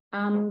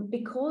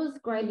 Because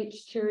grey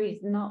literature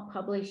is not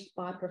published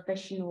by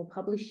professional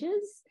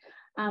publishers,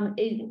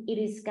 it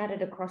is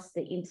scattered across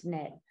the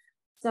internet.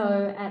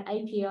 So at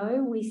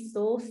APO, we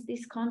source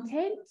this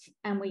content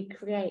and we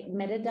create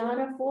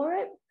metadata for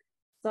it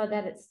so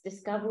that it's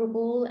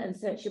discoverable and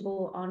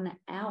searchable on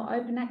our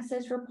open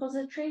access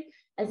repository,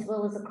 as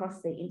well as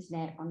across the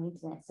internet on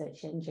internet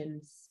search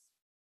engines.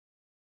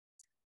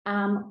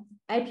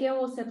 APO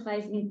also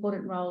plays an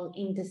important role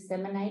in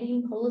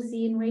disseminating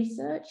policy and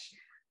research.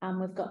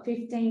 We've got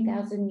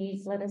 15,000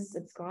 newsletter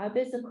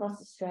subscribers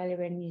across Australia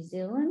and New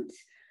Zealand.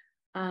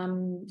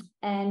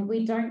 And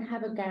we don't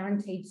have a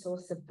guaranteed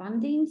source of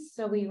funding,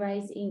 so we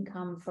raise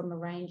income from a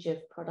range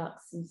of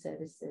products and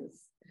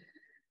services.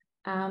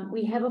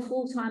 We have a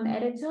full-time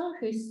editor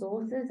who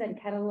sources and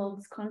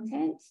catalogues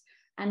content,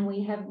 and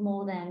we have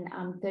more than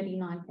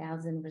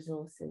 39,000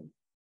 resources.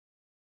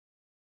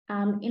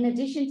 In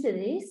addition to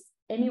this,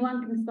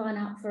 anyone can sign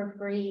up for a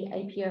free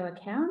APO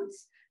account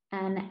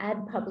and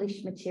add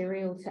published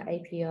material to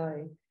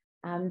APO.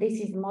 This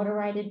is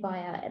moderated by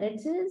our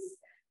editors,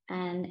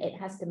 and it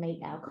has to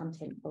meet our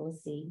content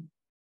policy.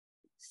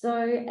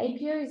 So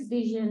APO's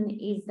vision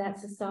is that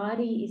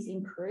society is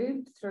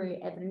improved through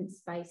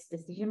evidence-based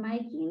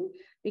decision-making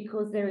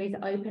because there is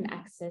open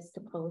access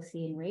to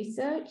policy and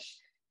research.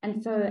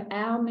 And so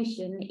our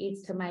mission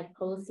is to make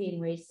policy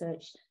and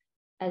research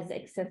as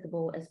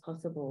accessible as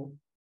possible.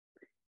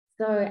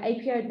 So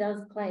APO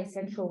does play a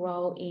central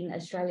role in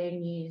Australia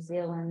and New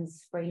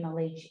Zealand's free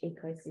knowledge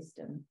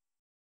ecosystem.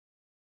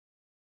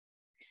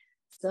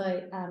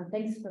 So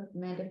thanks,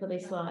 Amanda, for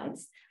these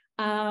slides.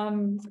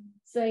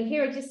 So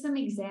here are just some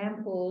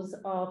examples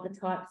of the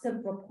types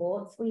of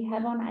reports we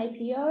have on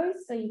APO.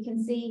 So you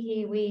can see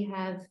here we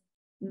have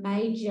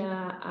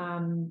major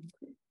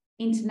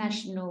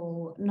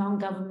international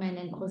non-government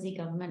and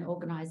quasi-government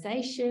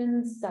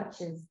organisations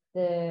such as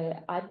the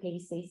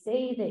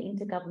IPCC, the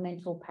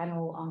Intergovernmental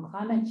Panel on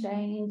Climate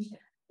Change,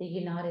 the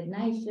United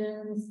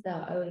Nations, the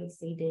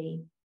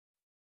OECD.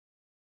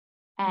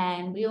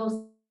 And we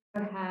also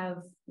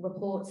have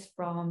reports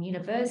from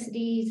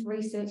universities,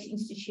 research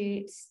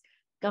institutes,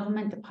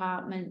 government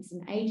departments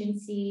and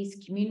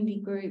agencies,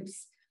 community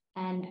groups,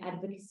 and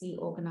advocacy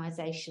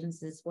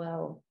organisations as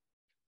well.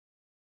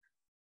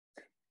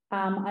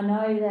 I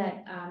know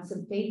that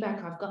some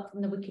feedback I've got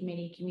from the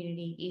Wikimedia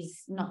community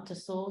is not to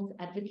source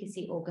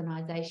advocacy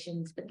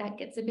organisations, but that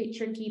gets a bit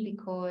tricky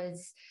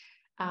because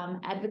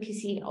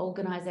advocacy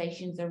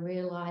organisations are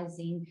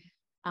realising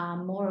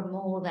more and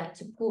more that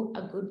to put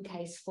a good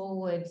case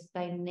forward,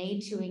 they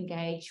need to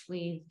engage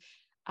with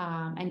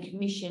and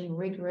commission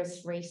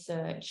rigorous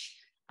research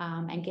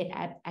and get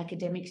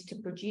academics to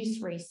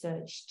produce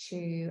research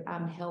to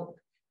help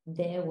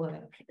their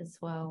work as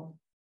well.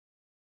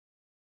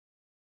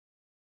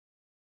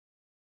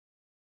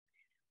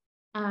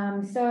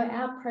 So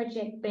our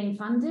project being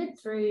funded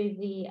through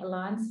the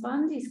Alliance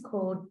Fund is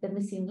called The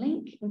Missing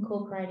Link,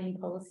 Incorporating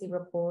Policy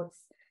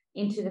Reports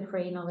into the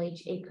Free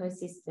Knowledge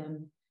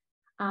Ecosystem.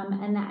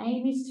 And the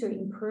aim is to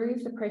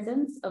improve the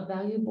presence of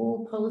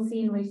valuable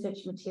policy and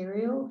research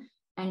material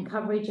and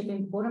coverage of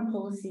important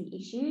policy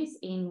issues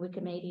in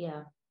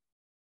Wikimedia.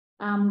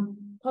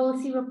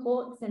 Policy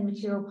reports and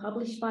material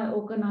published by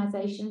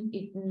organisations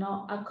is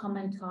not a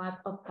common type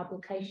of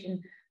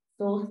publication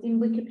sourced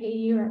in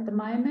Wikipedia at the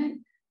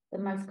moment. The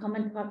most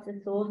common types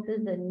of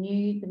sources are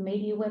news and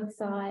media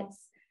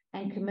websites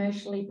and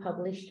commercially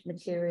published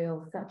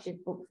material such as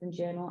books and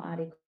journal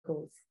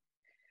articles.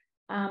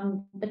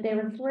 But there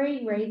are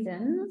three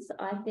reasons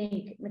I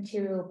think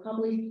material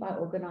published by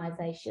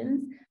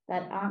organisations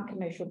that aren't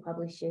commercial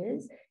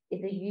publishers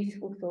is a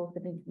useful source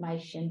of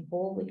information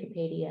for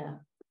Wikipedia.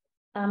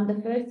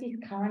 The first is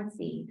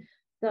currency.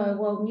 So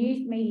while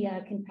news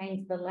media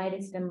contains the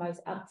latest and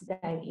most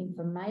up-to-date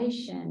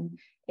information,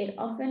 it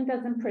often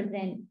doesn't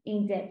present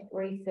in-depth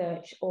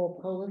research or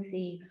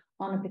policy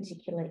on a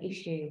particular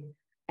issue.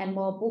 And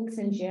while books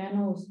and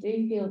journals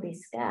do fill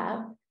this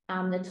gap,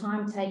 the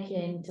time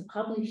taken to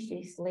publish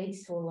this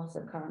leads to a loss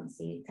of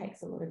currency. It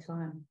takes a lot of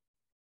time.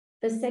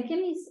 The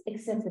second is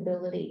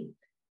accessibility.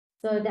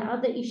 So the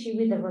other issue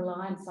with the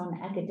reliance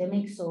on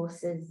academic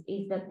sources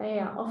is that they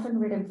are often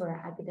written for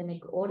an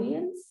academic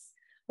audience,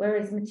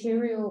 whereas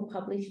material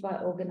published by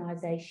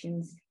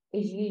organisations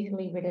is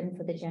usually written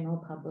for the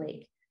general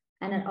public.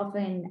 And it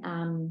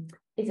often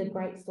is a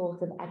great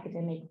source of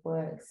academic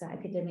work. So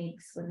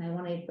academics, when they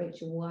want to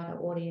reach a wider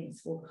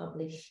audience, will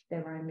publish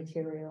their own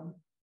material.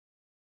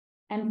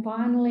 And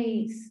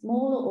finally,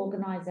 smaller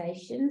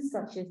organisations,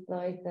 such as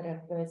those that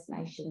are First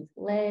Nations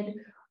led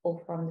or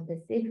from the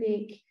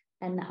Pacific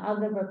and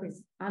other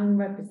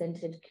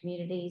unrepresented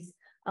communities,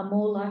 are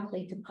more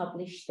likely to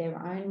publish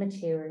their own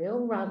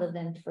material rather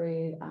than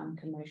through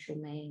commercial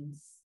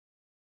means.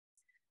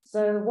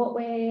 So what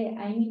we're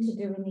aiming to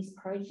do in this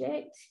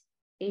project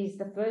is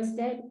the first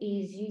step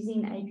is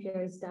using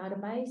APO's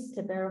database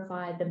to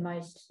verify the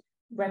most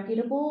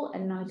reputable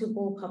and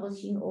notable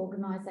publishing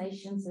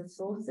organisations and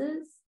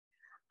sources,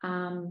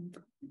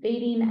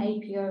 feeding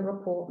APO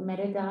report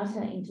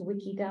metadata into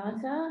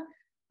Wikidata,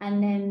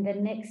 and then the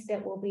next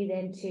step will be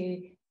then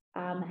to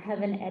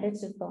have an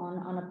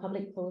editathon on a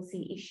public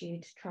policy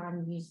issue to try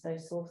and use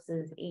those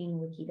sources in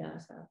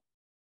Wikidata.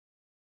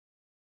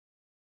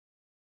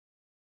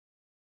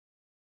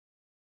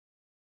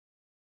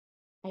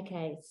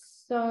 Okay,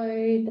 so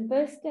the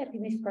first step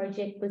in this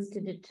project was to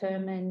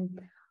determine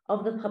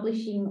of the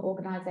publishing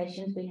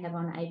organisations we have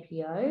on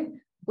APO,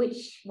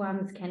 which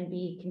ones can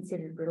be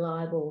considered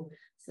reliable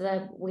so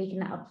that we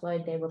can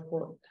upload their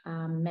report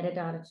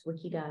metadata to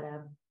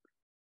Wikidata.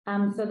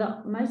 So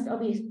the most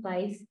obvious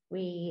place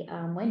we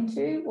went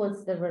to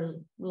was the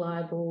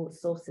Reliable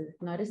Sources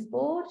Notice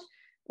Board,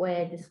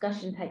 where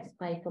discussion takes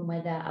place on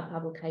whether a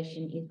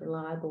publication is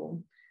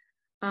reliable.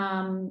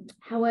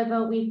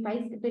 However, we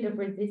faced a bit of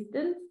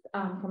resistance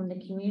from the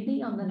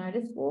community on the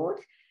notice board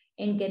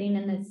in getting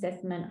an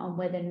assessment on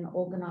whether an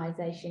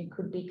organisation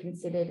could be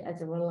considered as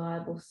a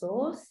reliable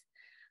source.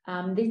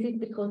 This is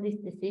because this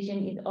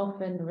decision is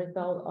often the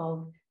result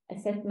of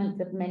assessments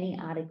of many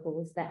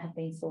articles that have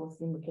been sourced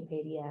in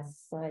Wikipedia.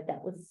 So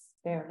that was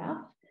fair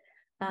enough.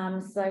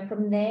 So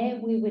from there,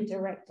 we were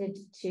directed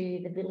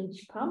to the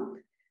Village Pump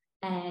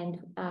and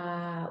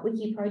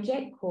wiki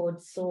project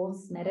called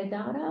Source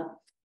Metadata,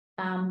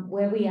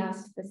 where we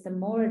asked for some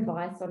more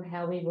advice on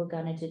how we were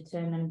going to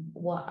determine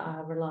what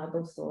a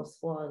reliable source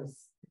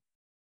was.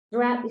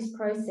 Throughout this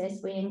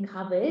process, we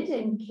uncovered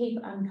and keep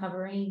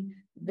uncovering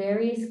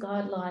various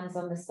guidelines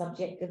on the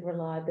subject of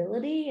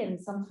reliability, and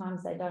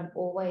sometimes they don't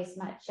always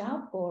match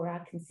up or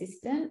are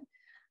consistent,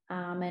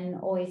 and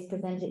always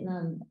present it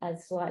in a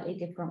slightly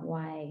different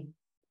way.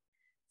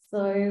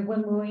 So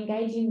when we were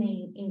engaging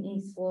in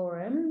these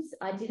forums,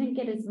 I didn't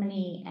get as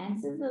many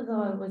answers as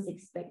I was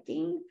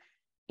expecting.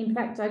 In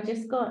fact, I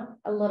just got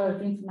a lot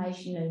of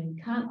information of you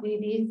can't do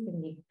this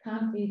and you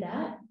can't do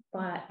that,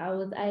 but I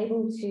was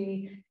able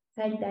to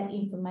take that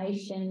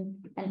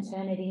information and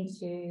turn it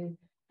into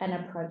an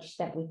approach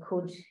that we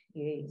could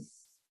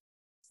use.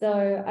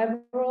 So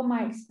overall,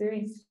 my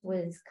experience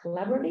was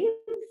collaborative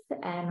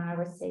and I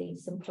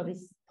received some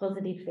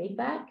positive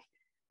feedback.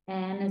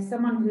 And as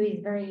someone who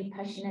is very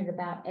passionate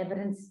about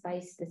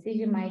evidence-based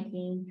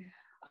decision-making,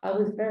 I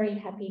was very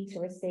happy to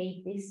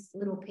receive this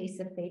little piece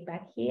of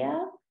feedback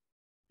here,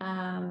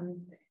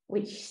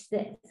 which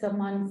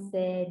someone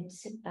said,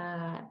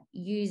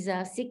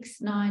 user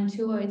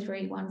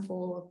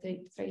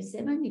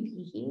 692031437, if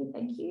you're here,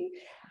 thank you.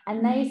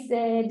 And they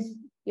said,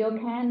 your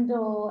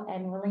candor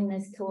and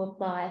willingness to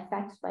apply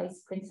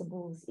fact-based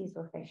principles is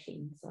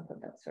refreshing. So I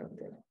thought that's really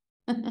good.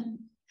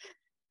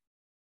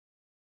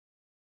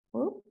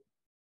 Whoop.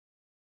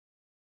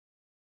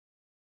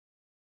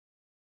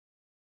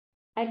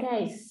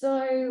 Okay,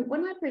 so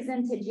when I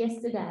presented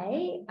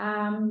yesterday,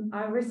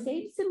 I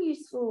received some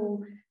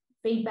useful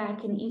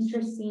feedback and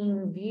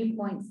interesting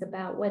viewpoints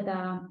about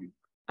whether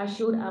I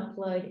should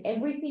upload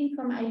everything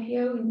from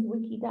APO into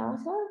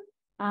Wikidata.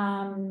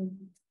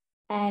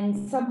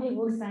 And some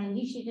people were saying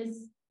you should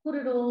just put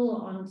it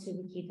all onto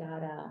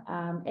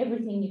Wikidata,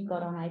 everything you've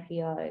got on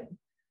APO.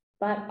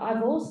 But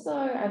I've also,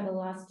 over the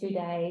last 2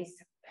 days,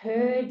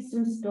 heard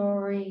some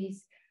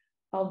stories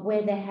of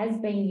where there has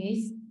been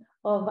use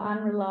of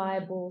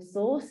unreliable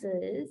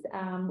sources,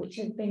 which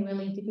has been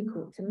really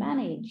difficult to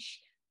manage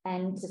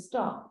and to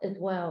stop as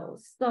well.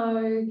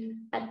 So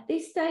at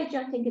this stage,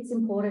 I think it's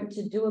important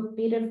to do a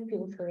bit of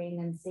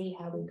filtering and see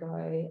how we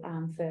go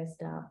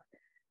first up.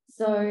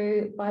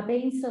 So by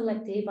being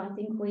selective, I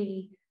think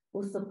we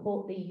will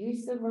support the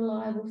use of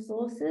reliable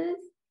sources,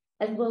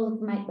 as well as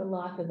make the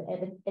life of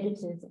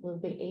editors a little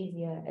bit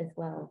easier as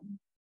well,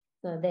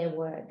 so their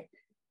work.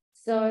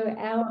 So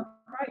our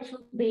approach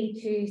would be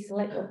to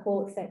select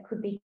reports that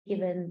could be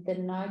given the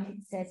no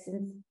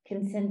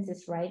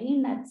consensus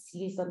rating that's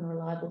used on the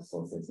Reliable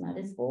Sources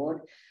Notice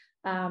Board.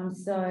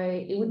 So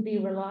it would be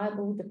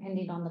reliable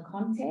depending on the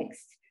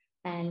context,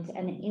 and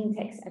an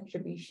in-text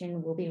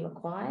attribution will be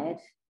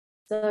required.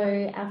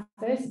 So our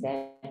first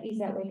step is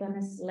that we're going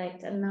to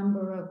select a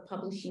number of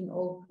publishing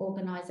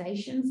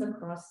organisations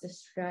across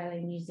Australia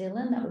and New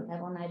Zealand that we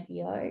have on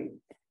APO.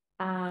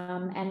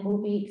 And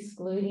we'll be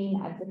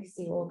excluding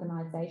advocacy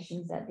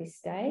organisations at this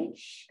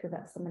stage because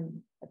that's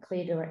a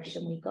clear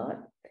direction we got.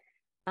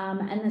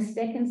 And the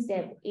second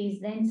step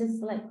is then to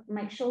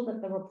make sure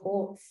that the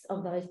reports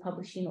of those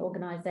publishing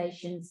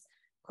organisations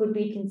could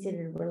be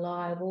considered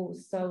reliable.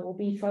 So we'll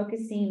be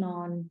focusing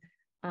on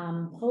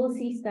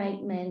policy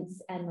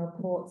statements and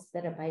reports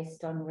that are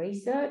based on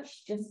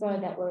research, just so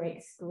that we're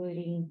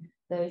excluding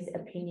those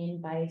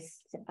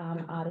opinion-based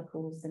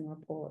articles and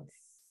reports.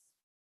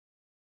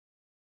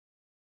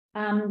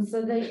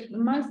 So the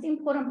most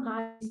important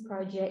part of this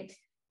project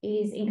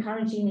is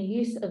encouraging the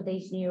use of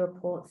these new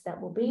reports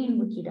that will be in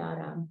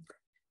Wikidata.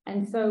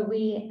 And so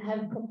we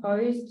have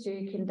proposed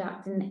to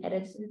conduct an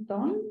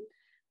editathon,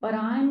 but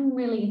I'm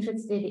really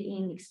interested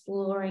in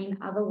exploring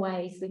other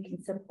ways we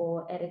can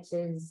support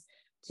editors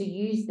to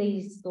use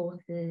these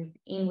sources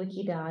in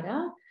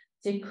Wikidata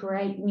to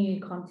create new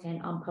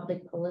content on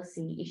public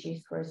policy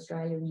issues for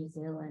Australia and New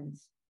Zealand.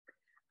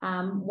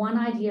 One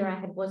idea I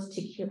had was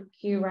to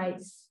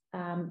curate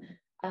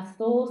a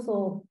source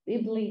or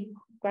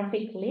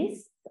bibliographic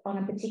list on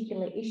a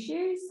particular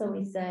issue. So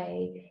we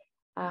say,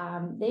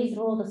 these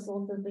are all the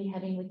sources we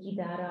have in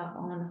Wikidata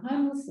on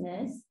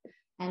homelessness.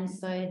 And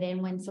so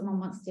then when someone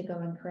wants to go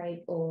and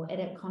create or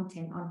edit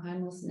content on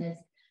homelessness,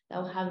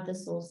 they'll have the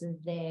sources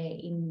there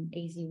in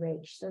easy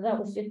reach. So that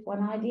was just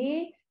one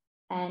idea.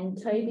 And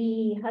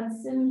Toby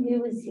Hudson,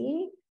 who was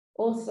here,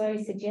 also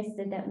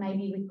suggested that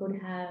maybe we could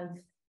have,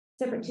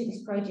 separate to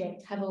this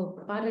project, have a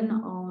button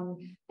on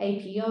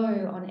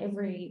APO, on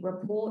every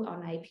report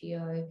on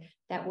APO,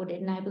 that would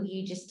enable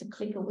you just to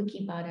click a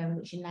wiki button,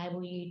 which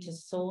enable you to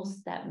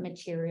source that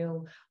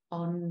material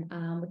on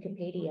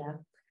Wikipedia.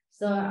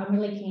 So I'm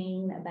really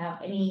keen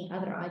about any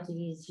other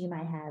ideas you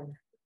may have.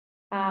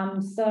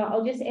 So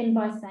I'll just end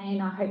by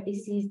saying I hope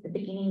this is the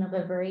beginning of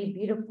a very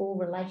beautiful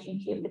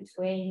relationship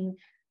between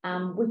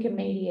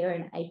Wikimedia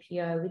and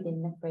APO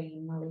within the free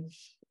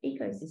knowledge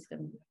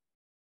ecosystem.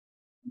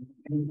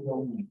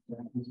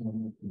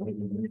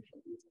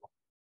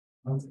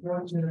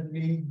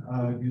 Unfortunately,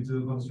 due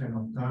to constraint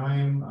of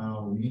time,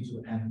 we need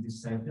to end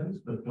this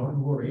session, but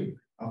don't worry.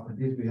 After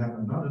this, we have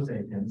another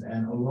session,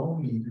 and allow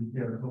me to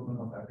share a token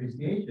of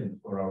appreciation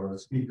for our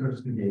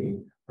speakers today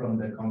from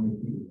the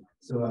committee.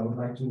 So I would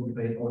like to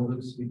invite all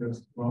the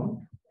speakers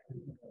from.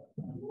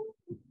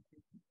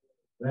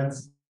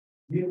 Let's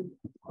give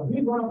a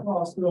big round of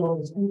applause to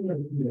our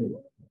speakers today.